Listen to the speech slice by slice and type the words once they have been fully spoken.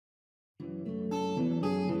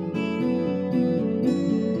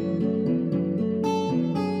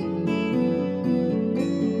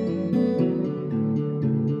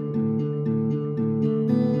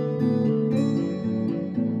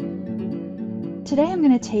Today I'm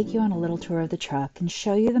going to take you on a little tour of the truck and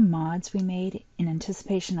show you the mods we made in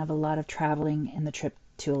anticipation of a lot of traveling in the trip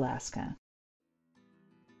to Alaska.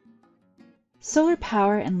 Solar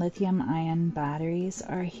power and lithium-ion batteries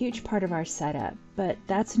are a huge part of our setup, but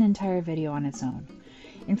that's an entire video on its own.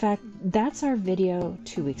 In fact, that's our video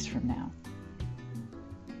 2 weeks from now.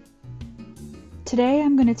 Today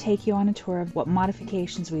I'm going to take you on a tour of what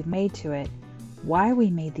modifications we've made to it, why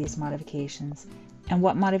we made these modifications, and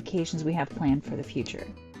what modifications we have planned for the future.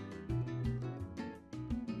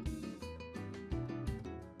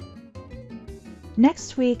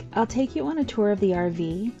 Next week, I'll take you on a tour of the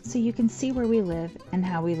RV so you can see where we live and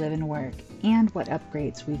how we live and work, and what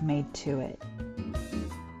upgrades we've made to it.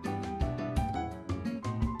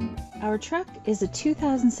 Our truck is a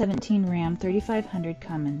 2017 Ram 3500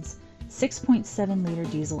 Cummins 6.7 liter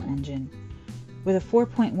diesel engine with a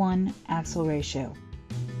 4.1 axle ratio.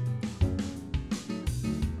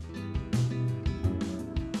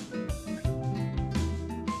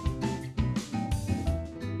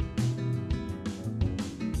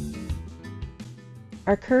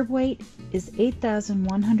 Our curb weight is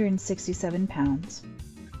 8,167 pounds.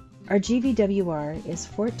 Our GVWR is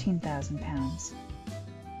 14,000 pounds.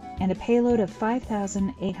 And a payload of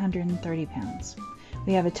 5,830 pounds.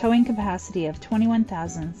 We have a towing capacity of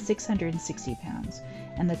 21,660 pounds.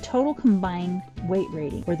 And the total combined weight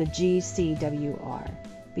rating, or the GCWR,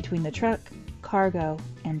 between the truck, cargo,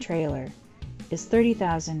 and trailer is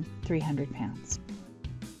 30,300 pounds.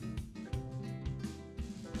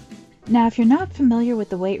 Now, if you're not familiar with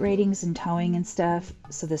the weight ratings and towing and stuff,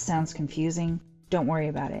 so this sounds confusing, don't worry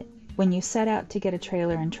about it. When you set out to get a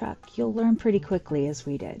trailer and truck, you'll learn pretty quickly, as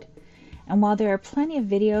we did. And while there are plenty of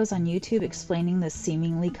videos on YouTube explaining this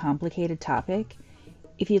seemingly complicated topic,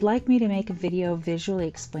 if you'd like me to make a video visually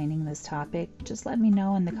explaining this topic, just let me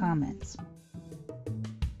know in the comments.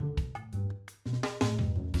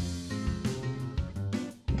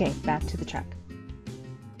 Okay, back to the truck.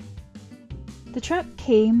 The truck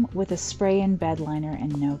came with a spray-in bed liner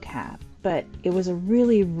and no cap, but it was a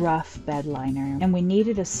really rough bed liner and we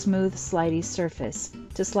needed a smooth, slidey surface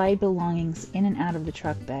to slide belongings in and out of the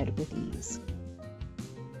truck bed with ease.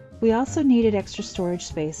 We also needed extra storage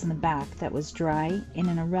space in the back that was dry and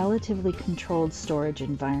in a relatively controlled storage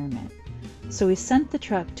environment. So we sent the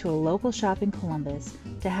truck to a local shop in Columbus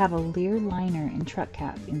to have a Lear liner and truck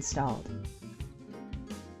cap installed.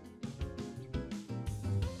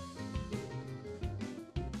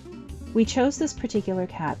 We chose this particular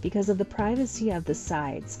cap because of the privacy of the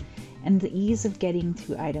sides and the ease of getting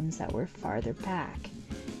to items that were farther back.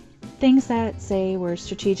 Things that, say, were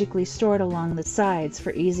strategically stored along the sides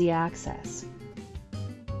for easy access.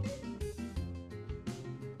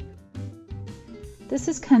 This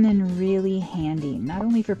has come in really handy, not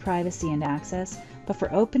only for privacy and access, but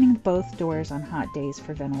for opening both doors on hot days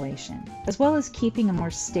for ventilation, as well as keeping a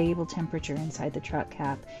more stable temperature inside the truck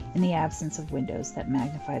cap in the absence of windows that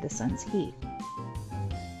magnify the sun's heat.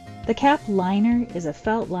 The cap liner is a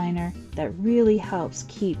felt liner that really helps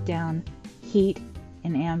keep down heat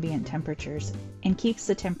and ambient temperatures and keeps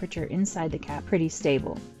the temperature inside the cap pretty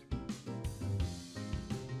stable.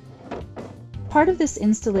 Part of this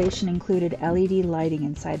installation included LED lighting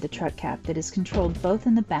inside the truck cap that is controlled both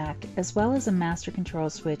in the back as well as a master control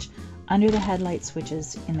switch under the headlight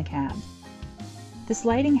switches in the cab. This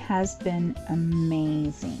lighting has been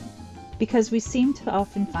amazing because we seem to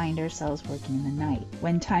often find ourselves working in the night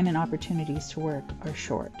when time and opportunities to work are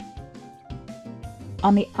short.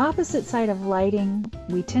 On the opposite side of lighting,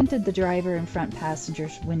 we tinted the driver and front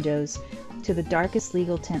passenger's windows to the darkest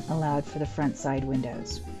legal tint allowed for the front side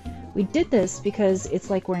windows. We did this because it's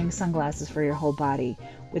like wearing sunglasses for your whole body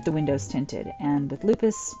with the windows tinted, and with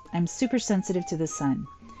lupus, I'm super sensitive to the sun.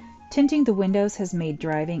 Tinting the windows has made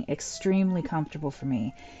driving extremely comfortable for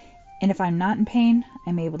me, and if I'm not in pain,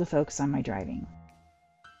 I'm able to focus on my driving.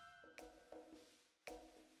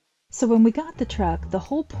 So when we got the truck, the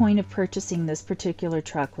whole point of purchasing this particular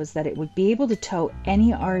truck was that it would be able to tow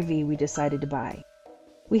any RV we decided to buy.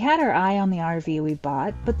 We had our eye on the RV we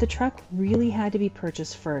bought, but the truck really had to be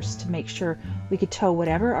purchased first to make sure we could tow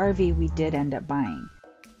whatever RV we did end up buying.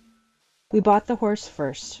 We bought the horse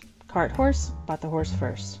first. Cart horse, bought the horse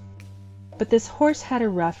first. But this horse had a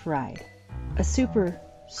rough ride. A super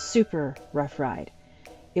rough ride.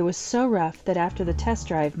 It was so rough that after the test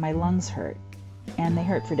drive my lungs hurt, and they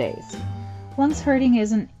hurt for days. Lungs hurting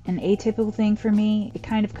isn't an atypical thing for me. It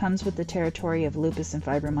kind of comes with the territory of lupus and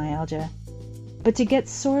fibromyalgia. But to get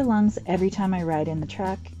sore lungs every time I ride in the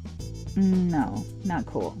truck, no, not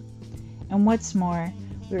cool. And what's more,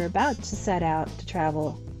 we were about to set out to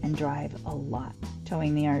travel and drive a lot,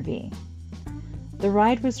 towing the RV. The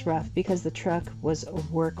ride was rough because the truck was a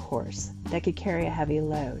workhorse that could carry a heavy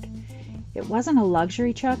load. It wasn't a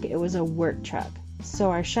luxury truck, it was a work truck.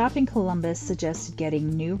 So our shop in Columbus suggested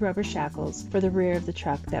getting new rubber shackles for the rear of the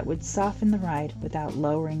truck that would soften the ride without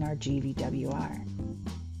lowering our GVWR.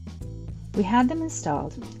 We had them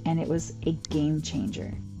installed and it was a game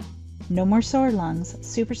changer. No more sore lungs,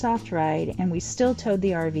 super soft ride, and we still towed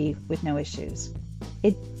the RV with no issues.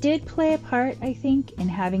 It did play a part, I think, in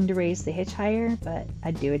having to raise the hitch higher, but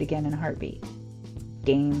I'd do it again in a heartbeat.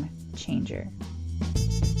 Game changer.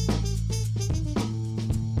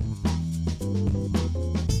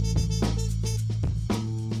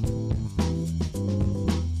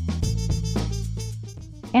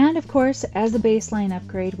 And of course, as a baseline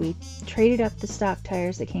upgrade, we traded up the stock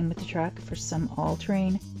tires that came with the truck for some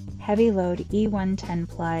all-terrain, heavy-load E110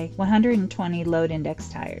 ply 120 load index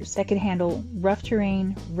tires that could handle rough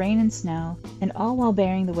terrain, rain and snow, and all while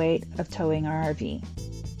bearing the weight of towing our RV.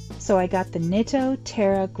 So I got the Nitto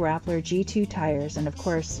Terra Grappler G2 tires, and of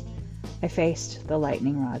course, I faced the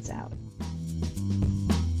lightning rods out.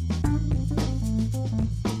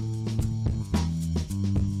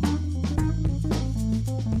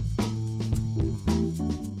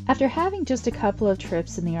 After having just a couple of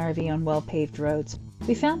trips in the RV on well-paved roads,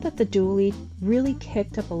 we found that the dually really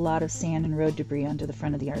kicked up a lot of sand and road debris onto the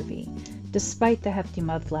front of the RV, despite the hefty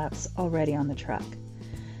mud flaps already on the truck.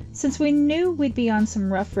 Since we knew we'd be on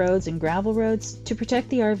some rough roads and gravel roads, to protect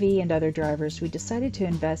the RV and other drivers, we decided to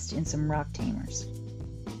invest in some rock tamers.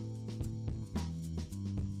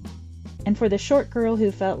 And for the short girl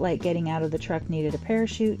who felt like getting out of the truck needed a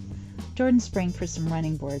parachute, Jordan sprang for some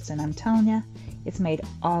running boards, and I'm telling ya, it's made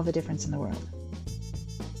all the difference in the world.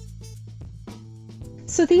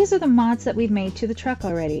 So these are the mods that we've made to the truck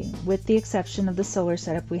already, with the exception of the solar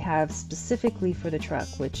setup we have specifically for the truck,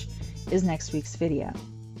 which is next week's video.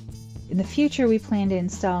 In the future, we plan to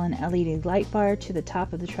install an LED light bar to the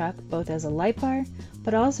top of the truck, both as a light bar,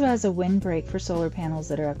 but also as a windbreak for solar panels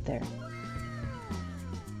that are up there.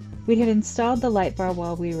 We had installed the light bar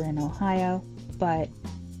while we were in Ohio, but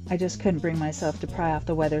I just couldn't bring myself to pry off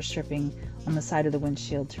the weather stripping on the side of the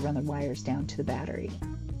windshield to run the wires down to the battery.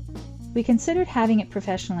 We considered having it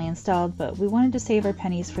professionally installed, but we wanted to save our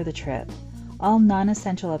pennies for the trip. All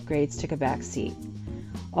non-essential upgrades took a back seat,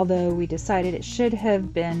 although we decided it should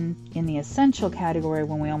have been in the essential category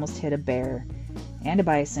when we almost hit a bear and a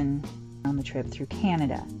bison on the trip through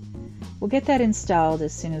Canada. We'll get that installed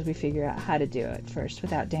as soon as we figure out how to do it first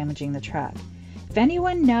without damaging the truck. If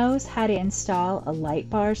anyone knows how to install a light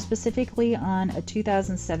bar specifically on a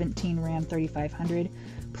 2017 Ram 3500,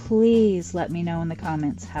 please let me know in the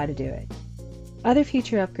comments how to do it. Other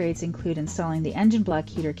future upgrades include installing the engine block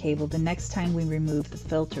heater cable the next time we remove the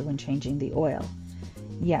filter when changing the oil.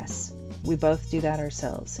 Yes, we both do that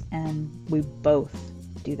ourselves, and we both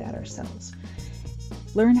do that ourselves.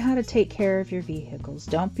 Learn how to take care of your vehicles.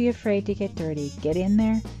 Don't be afraid to get dirty. Get in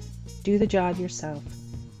there, do the job yourself.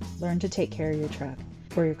 Learn to take care of your truck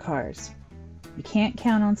or your cars. You can't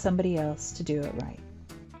count on somebody else to do it right.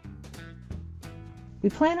 We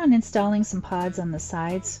plan on installing some pods on the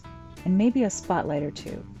sides and maybe a spotlight or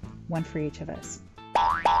two, one for each of us.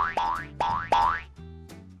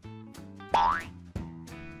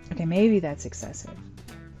 Okay, maybe that's excessive.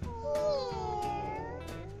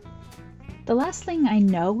 The last thing I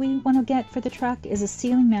know we want to get for the truck is a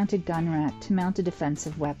ceiling-mounted gun rack to mount a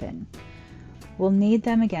defensive weapon. We'll need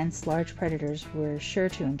them against large predators we're sure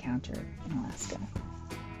to encounter in Alaska.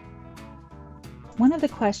 One of the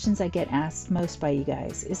questions I get asked most by you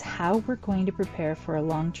guys is how we're going to prepare for a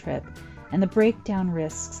long trip and the breakdown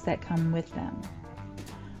risks that come with them.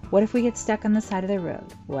 What if we get stuck on the side of the road?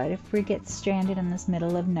 What if we get stranded in this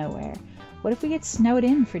middle of nowhere? What if we get snowed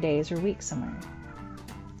in for days or weeks somewhere?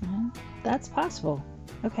 Well, that's possible.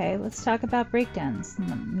 Okay, let's talk about breakdowns.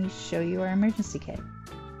 Let me show you our emergency kit.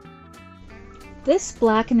 This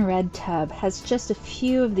black and red tub has just a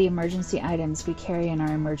few of the emergency items we carry in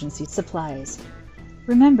our emergency supplies.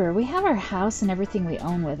 Remember, we have our house and everything we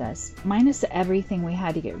own with us, minus everything we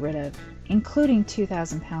had to get rid of, including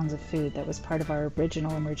 2,000 pounds of food that was part of our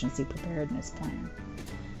original emergency preparedness plan.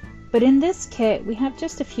 But in this kit, we have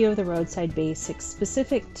just a few of the roadside basics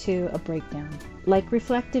specific to a breakdown, like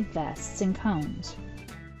reflective vests and cones.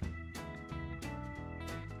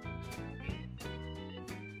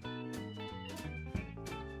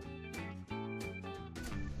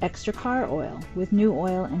 Extra car oil with new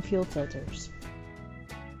oil and fuel filters.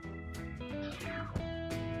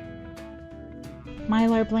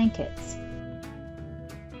 Mylar blankets.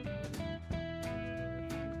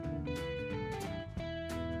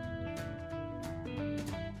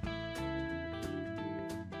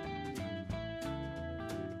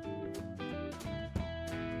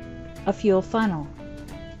 a fuel funnel,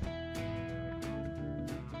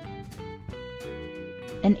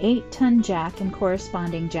 an 8-ton jack and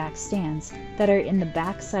corresponding jack stands that are in the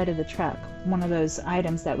back side of the truck, one of those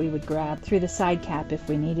items that we would grab through the side cap if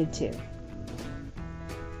we needed to.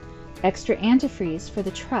 Extra antifreeze for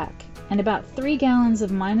the truck, and about 3 gallons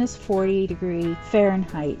of minus 40 degree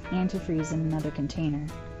Fahrenheit antifreeze in another container.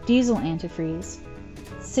 Diesel antifreeze,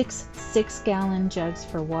 6 6-gallon jugs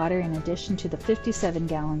for water in addition to the 57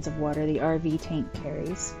 gallons of water the RV tank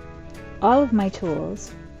carries. All of my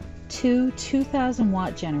tools, 2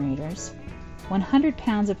 2,000-watt generators, 100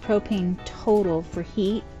 pounds of propane total for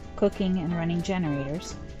heat, cooking, and running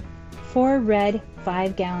generators, 4 red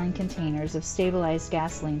 5-gallon containers of stabilized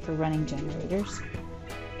gasoline for running generators,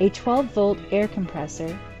 a 12-volt air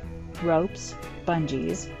compressor, ropes,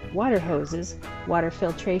 bungees, water hoses, water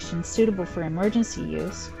filtration suitable for emergency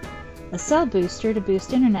use, a cell booster to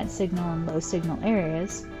boost internet signal in low signal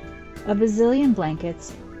areas, a bazillion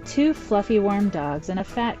blankets, 2 fluffy warm dogs, and a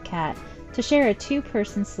fat cat to share a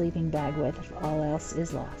 2-person sleeping bag with if all else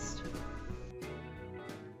is lost.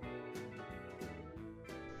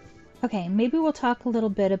 Okay, maybe we'll talk a little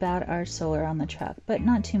bit about our solar on the truck, but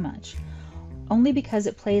not too much, only because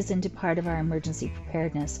it plays into part of our emergency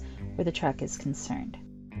preparedness where the truck is concerned.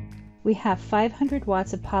 We have 500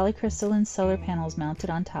 watts of polycrystalline solar panels mounted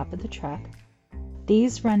on top of the truck.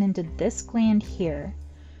 These run into this gland here,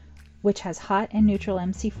 which has hot and neutral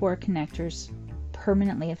MC4 connectors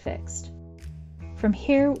permanently affixed. From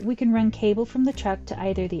here, we can run cable from the truck to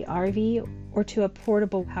either the RV or to a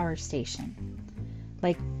portable power station,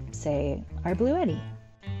 like, say, our Bluetti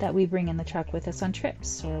that we bring in the truck with us on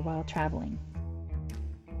trips or while traveling.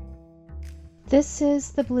 This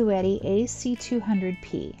is the Bluetti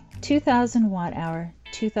AC200P, 2,000 watt-hour,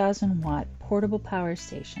 2,000 watt portable power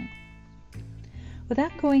station.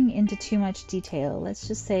 Without going into too much detail, let's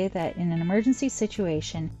just say that in an emergency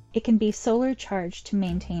situation, it can be solar charged to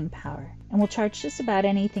maintain power, and will charge just about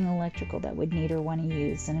anything electrical that would need or want to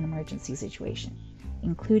use in an emergency situation,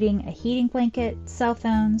 including a heating blanket, cell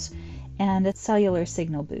phones, and a cellular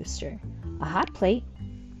signal booster, a hot plate,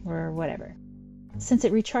 or whatever. Since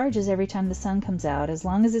it recharges every time the sun comes out, as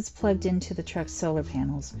long as it's plugged into the truck's solar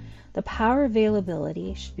panels, the power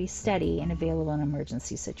availability should be steady and available in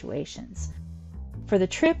emergency situations. For the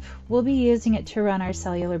trip, we'll be using it to run our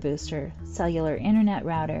cellular booster, cellular internet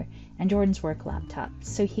router, and Jordan's work laptop,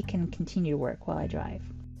 so he can continue to work while I drive.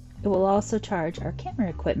 It will also charge our camera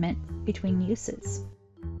equipment between uses.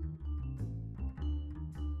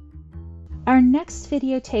 Our next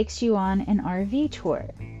video takes you on an RV tour.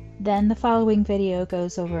 Then the following video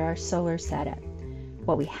goes over our solar setup,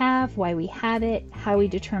 what we have, why we have it, how we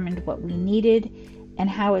determined what we needed, and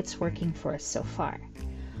how it's working for us so far.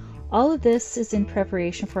 All of this is in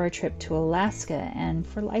preparation for our trip to Alaska and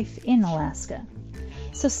for life in Alaska.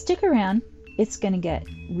 So stick around, it's going to get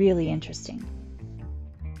really interesting.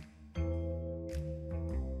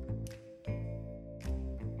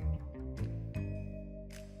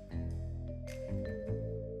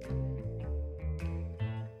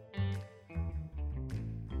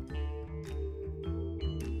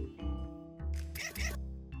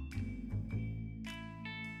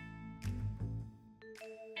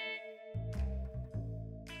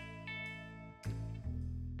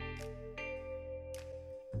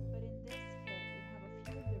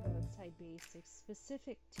 Basics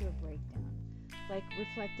specific to a breakdown, like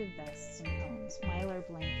reflective vests and cones, mylar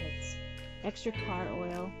blankets, extra car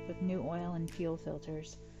oil with new oil and fuel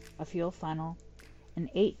filters, a fuel funnel, an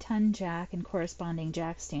 8-ton jack and corresponding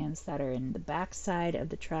jack stands that are in the back side of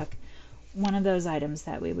the truck, one of those items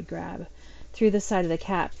that we would grab through the side of the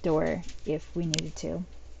cap door if we needed to.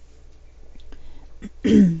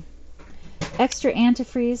 Extra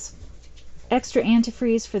antifreeze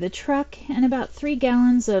for the truck, and about 3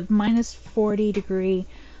 gallons of minus 40 degree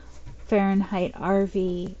Fahrenheit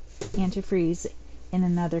RV antifreeze in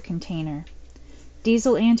another container.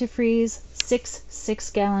 Diesel antifreeze, 6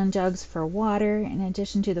 6-gallon jugs for water in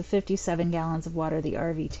addition to the 57 gallons of water the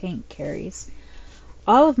RV tank carries.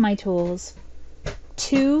 All of my tools,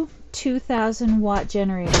 2 2,000-watt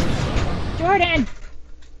generators. Jordan!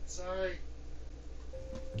 Sorry.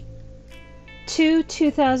 2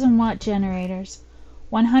 2,000-watt generators,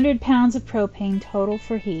 100 pounds of propane total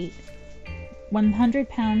for heat, 100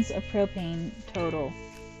 pounds of propane total